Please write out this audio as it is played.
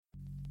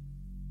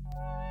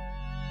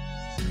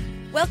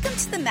Welcome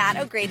to the Matt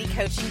O'Grady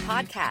Coaching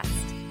Podcast.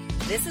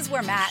 This is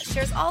where Matt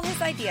shares all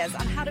his ideas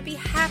on how to be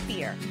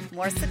happier,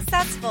 more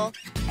successful,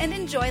 and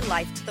enjoy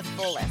life to the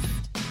fullest.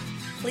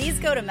 Please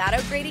go to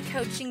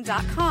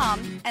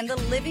mattogradycoaching.com and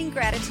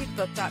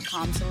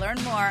theliving.gratitudebook.com to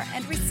learn more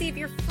and receive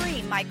your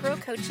free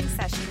micro-coaching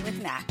session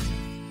with Matt.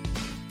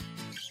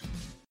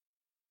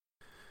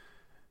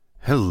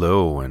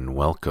 Hello and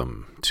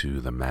welcome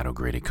to the Matt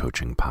O'Grady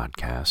Coaching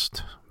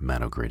Podcast,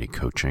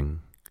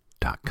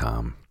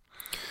 mattogradycoaching.com.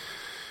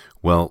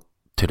 Well,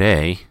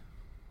 today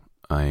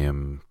I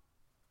am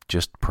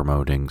just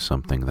promoting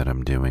something that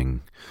I'm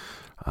doing,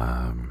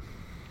 and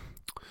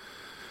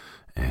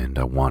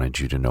I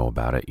wanted you to know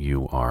about it.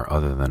 You are,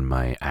 other than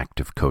my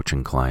active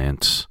coaching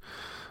clients,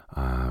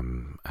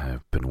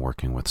 I've been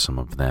working with some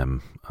of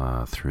them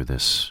through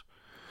this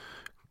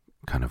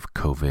kind of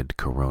COVID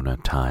corona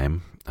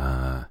time,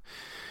 and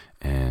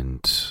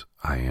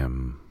I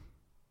am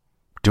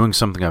doing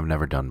something I've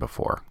never done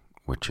before,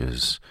 which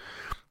is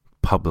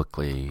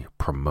publicly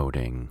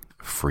promoting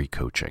free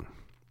coaching.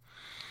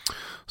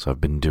 So I've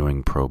been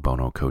doing pro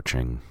bono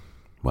coaching,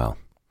 well,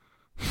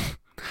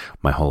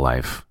 my whole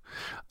life.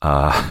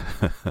 But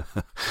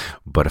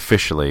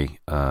officially,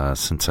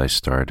 since I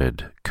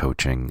started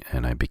coaching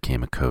and I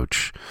became a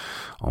coach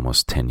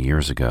almost 10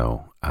 years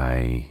ago,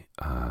 I've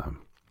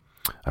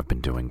been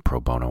doing pro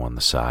bono on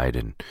the side,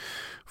 and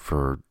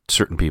for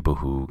certain people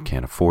who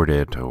can't afford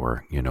it,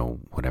 or,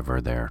 whatever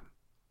their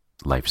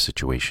life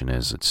situation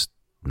is, it's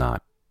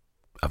not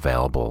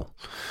available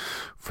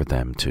for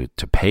them to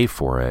pay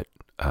for it.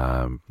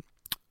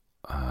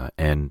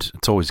 And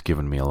it's always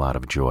given me a lot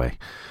of joy.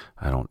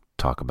 I don't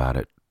talk about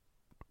it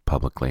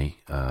publicly,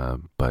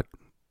 but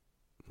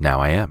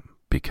now I am,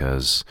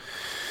 because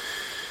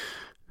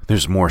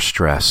there's more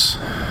stress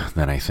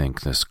than I think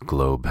this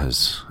globe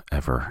has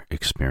ever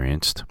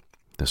experienced,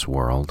 this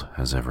world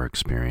has ever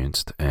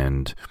experienced,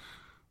 and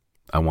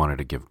I wanted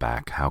to give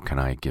back. How can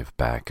I give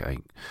back? I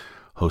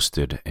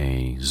hosted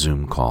a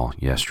Zoom call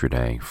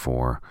yesterday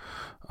for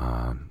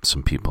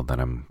some people that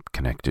I'm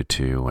connected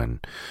to,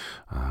 and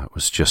it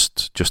was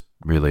just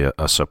really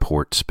a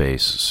support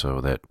space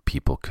so that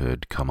people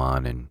could come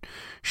on and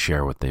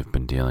share what they've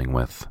been dealing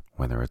with,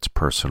 whether it's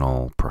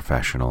personal,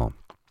 professional,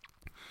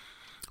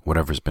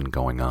 whatever's been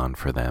going on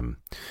for them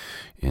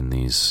in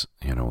these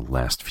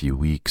last few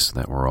weeks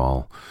that we're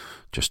all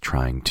just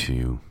trying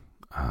to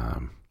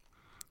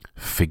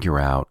figure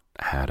out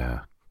how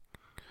to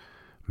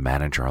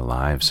manage our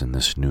lives in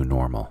this new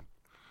normal.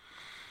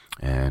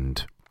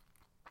 And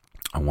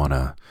I want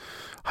to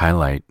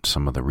highlight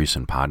some of the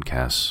recent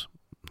podcasts.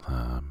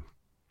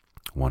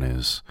 One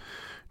is,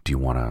 do you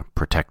want to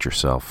protect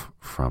yourself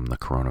from the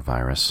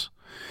coronavirus?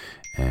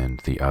 And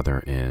the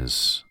other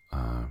is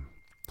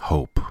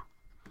hope.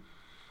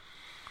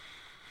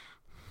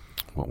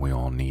 What we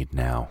all need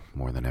now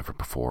more than ever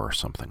before, or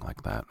something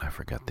like that. I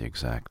forget the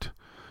exact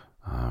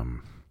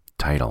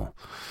title.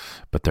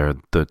 But they're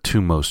the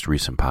two most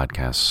recent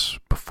podcasts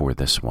before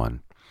this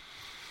one.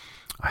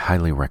 I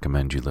highly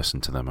recommend you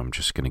listen to them. I'm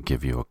just going to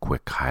give you a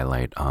quick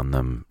highlight on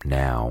them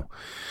now.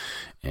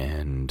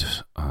 And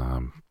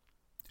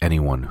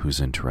anyone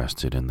who's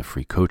interested in the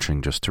free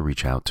coaching, just to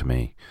reach out to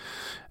me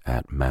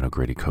at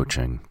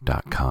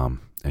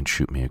mattogradycoaching.com and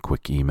shoot me a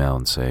quick email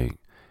and say,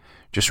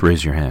 just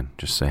raise your hand.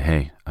 Just say,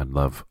 hey, I'd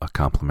love a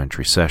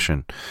complimentary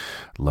session,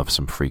 love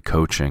some free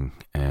coaching,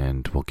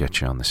 and we'll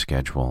get you on the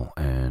schedule,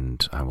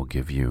 and I will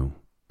give you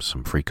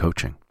some free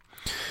coaching.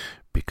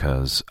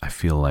 Because I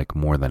feel like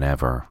more than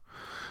ever,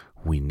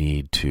 we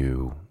need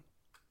to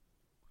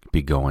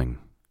be going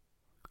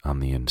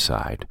on the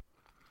inside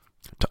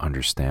to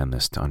understand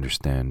this, to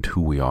understand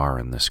who we are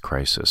in this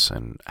crisis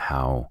and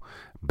how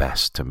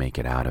best to make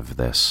it out of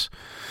this,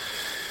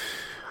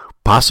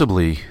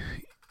 possibly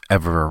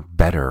ever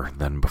better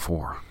than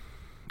before,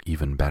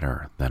 even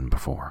better than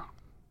before,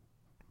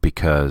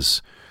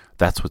 because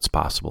that's what's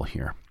possible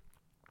here.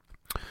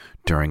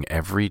 During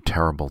every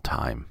terrible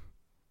time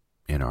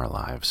in our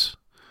lives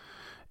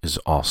is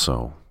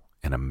also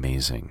an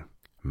amazing,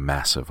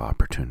 massive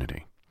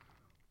opportunity.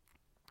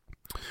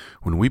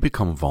 When we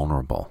become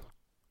vulnerable,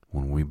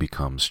 when we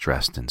become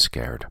stressed and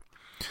scared,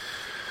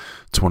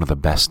 it's one of the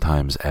best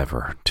times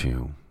ever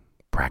to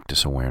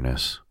practice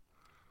awareness,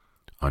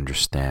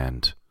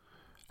 understand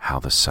how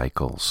the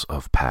cycles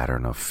of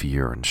pattern of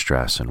fear and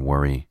stress and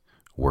worry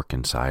work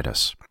inside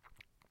us,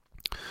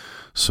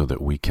 so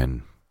that we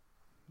can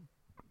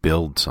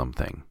build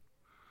something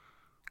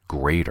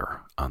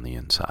greater on the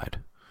inside.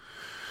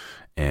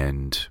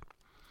 And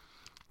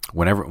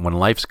when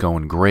life's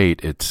going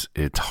great, it's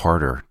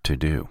harder to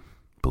do,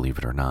 believe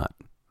it or not.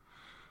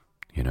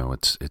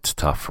 It's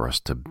tough for us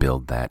to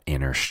build that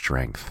inner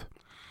strength.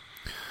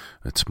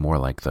 It's more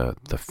like the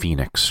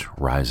phoenix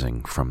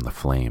rising from the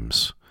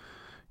flames.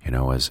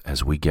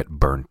 As we get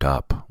burnt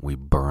up, we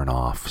burn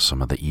off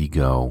some of the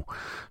ego,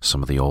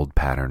 some of the old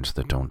patterns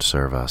that don't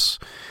serve us.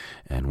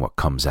 And what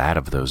comes out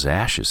of those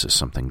ashes is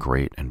something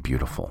great and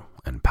beautiful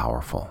and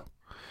powerful.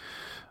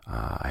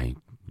 I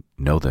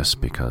know this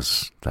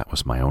because that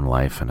was my own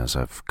life, and as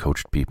I've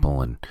coached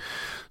people and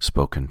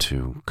spoken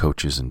to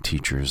coaches and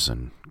teachers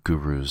and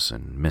gurus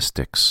and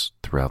mystics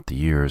throughout the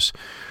years,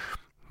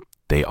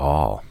 they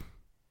all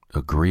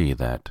agree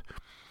that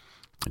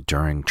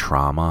during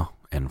trauma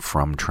and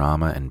from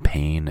trauma and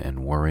pain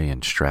and worry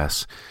and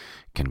stress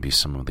can be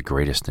some of the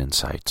greatest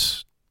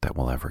insights that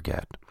we'll ever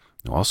get.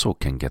 You also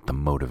can get the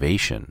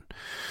motivation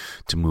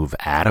to move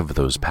out of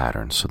those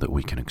patterns so that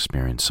we can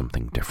experience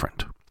something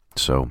different.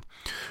 So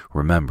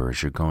remember,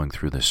 as you're going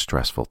through this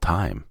stressful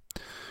time,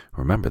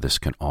 remember this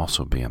can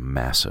also be a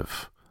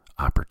massive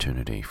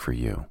opportunity for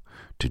you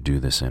to do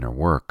this inner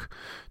work,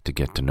 to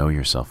get to know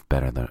yourself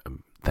better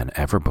than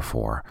ever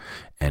before,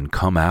 and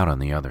come out on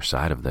the other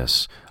side of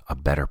this a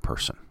better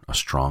person, a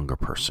stronger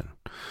person,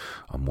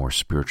 a more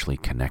spiritually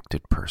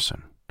connected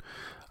person.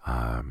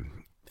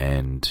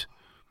 And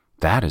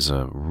that is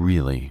a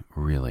really,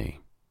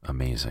 really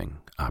amazing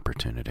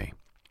opportunity.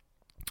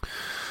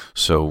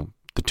 So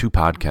the 2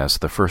 podcasts,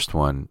 the first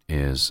one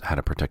is How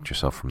to Protect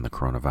Yourself from the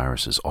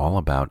Coronavirus, is all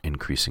about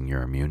increasing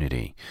your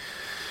immunity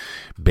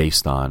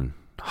based on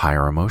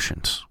higher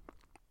emotions.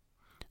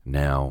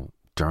 Now,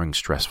 during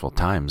stressful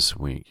times,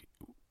 we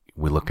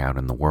look out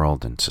in the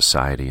world and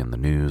society and the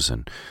news,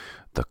 and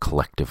the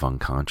collective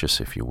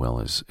unconscious, if you will,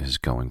 is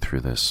going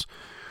through this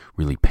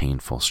really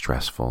painful,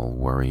 stressful,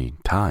 worry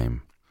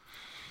time.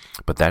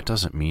 But that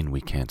doesn't mean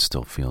we can't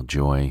still feel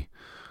joy,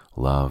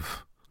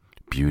 love,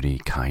 beauty,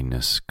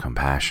 kindness,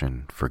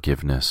 compassion,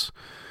 forgiveness,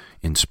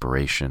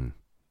 inspiration,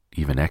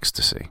 even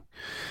ecstasy.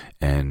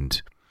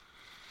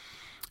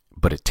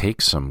 But it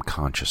takes some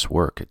conscious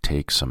work. It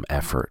takes some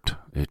effort.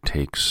 It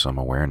takes some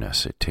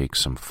awareness. It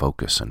takes some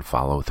focus and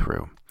follow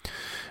through.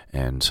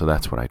 And so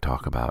that's what I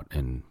talk about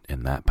in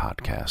that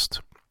podcast.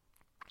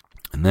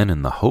 And then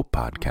in the Hope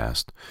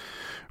podcast,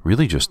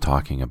 really just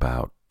talking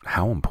about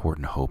how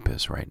important hope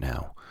is right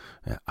now.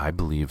 I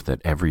believe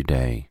that every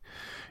day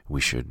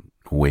we should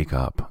wake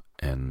up,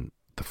 and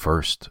the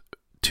first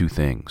 2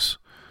 things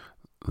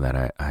that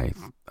I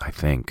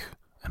think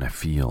and I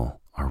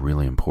feel are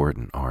really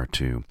important are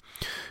to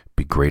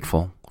be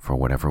grateful for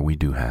whatever we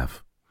do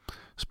have,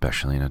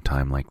 especially in a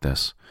time like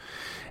this.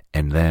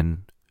 And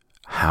then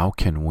how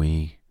can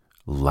we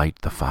light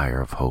the fire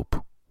of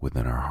hope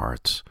within our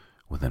hearts,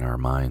 within our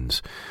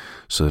minds,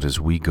 so that as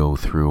we go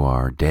through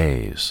our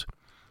days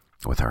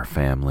with our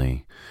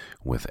family,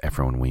 with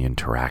everyone we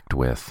interact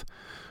with,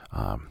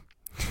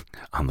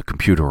 on the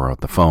computer or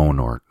at the phone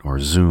or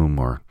Zoom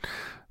or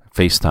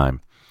FaceTime,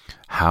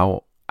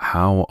 how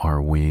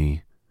are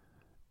we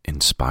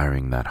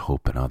inspiring that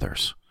hope in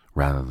others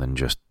rather than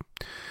just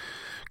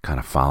kind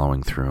of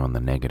following through on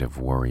the negative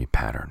worry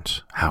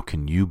patterns? How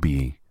can you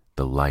be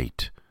the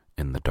light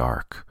in the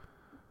dark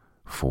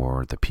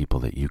for the people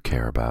that you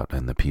care about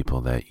and the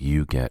people that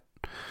you get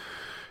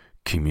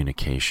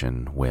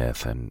communication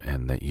with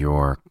and that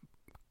you're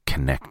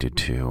connected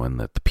to,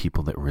 and that the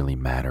people that really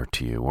matter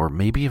to you, or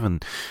maybe even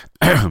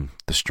the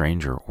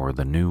stranger or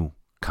the new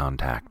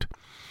contact.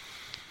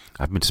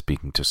 I've been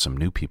speaking to some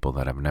new people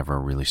that I've never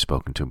really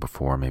spoken to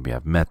before. Maybe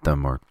I've met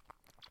them, or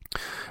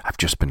I've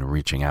just been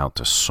reaching out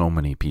to so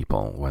many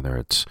people, whether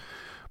it's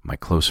my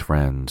close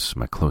friends,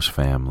 my close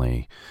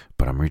family,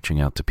 but I'm reaching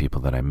out to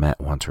people that I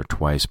met once or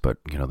twice, but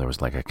there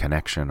was like a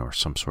connection or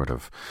some sort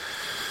of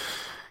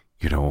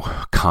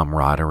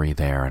camaraderie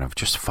there, and of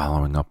just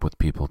following up with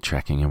people,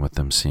 checking in with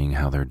them, seeing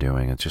how they're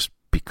doing. It's just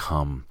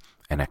become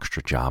an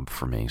extra job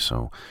for me.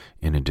 So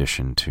in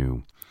addition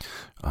to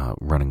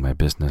running my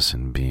business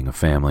and being a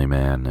family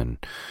man and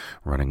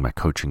running my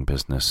coaching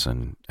business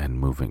and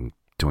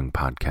doing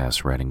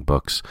podcasts, writing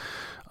books,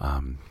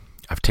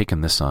 I've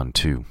taken this on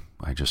too.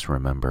 I just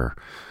remember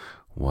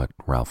what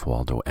Ralph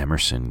Waldo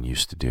Emerson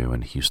used to do,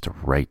 and he used to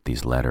write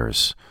these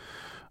letters.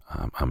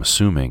 I'm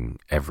assuming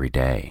every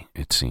day.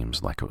 It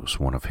seems like it was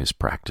one of his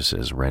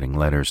practices, writing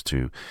letters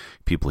to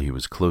people he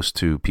was close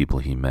to, people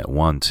he met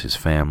once, his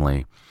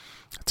family.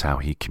 That's how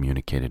he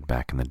communicated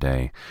back in the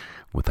day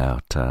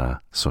without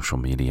social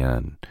media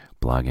and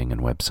blogging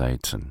and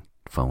websites and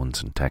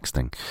phones and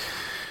texting.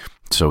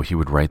 So he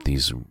would write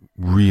these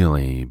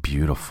really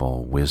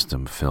beautiful,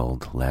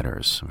 wisdom-filled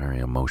letters, very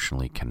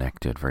emotionally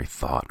connected, very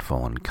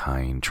thoughtful and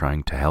kind,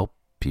 trying to help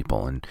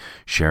people and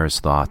share his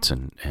thoughts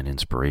and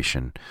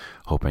inspiration,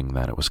 hoping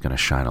that it was going to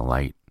shine a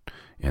light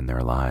in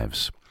their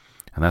lives.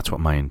 And that's what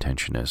my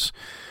intention is.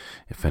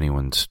 If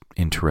anyone's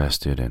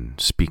interested in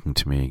speaking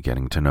to me,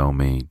 getting to know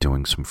me,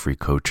 doing some free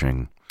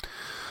coaching,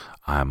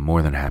 I'm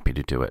more than happy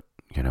to do it.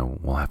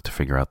 We'll have to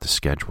figure out the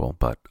schedule,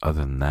 but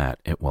other than that,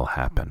 it will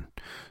happen.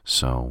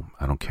 So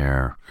I don't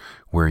care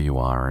where you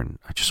are, and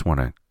I just want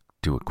to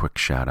do a quick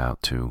shout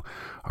out to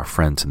our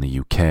friends in the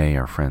UK,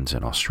 our friends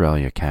in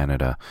Australia,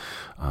 Canada,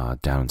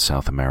 down in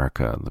South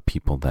America, the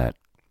people that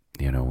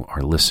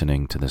are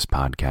listening to this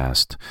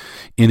podcast,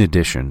 in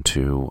addition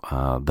to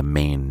the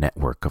main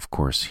network, of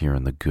course, here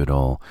in the good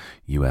old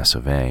US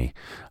of A.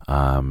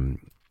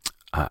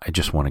 I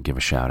just want to give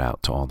a shout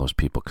out to all those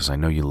people, because I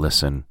know you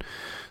listen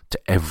to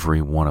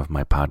every one of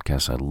my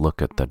podcasts. I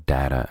look at the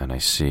data and I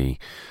see,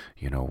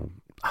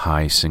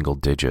 high single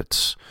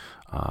digits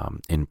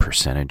in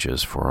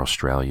percentages for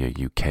Australia,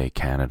 UK,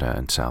 Canada,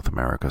 and South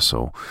America.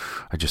 So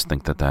I just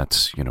think that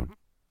that's,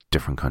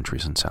 different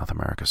countries in South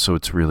America. So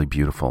it's really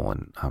beautiful,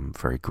 and I'm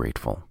very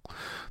grateful.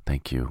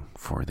 Thank you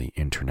for the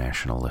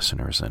international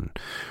listeners. And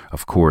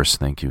of course,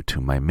 thank you to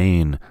my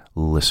main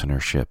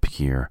listenership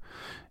here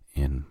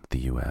in the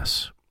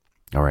US.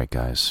 All right,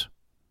 guys.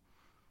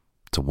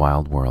 It's a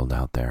wild world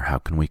out there. How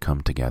can we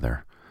come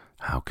together?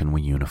 How can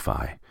we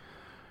unify?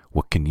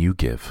 What can you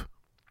give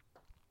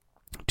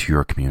to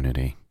your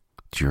community,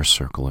 to your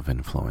circle of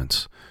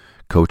influence?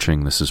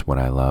 Coaching, this is what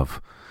I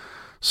love.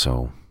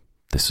 So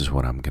this is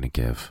what I'm going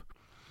to give.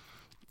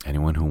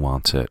 Anyone who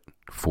wants it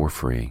for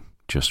free,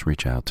 just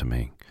reach out to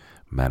me.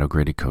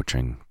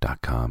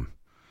 MattO'GradyCoaching.com.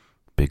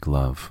 Big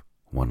love,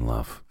 one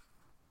love.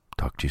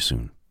 Talk to you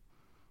soon.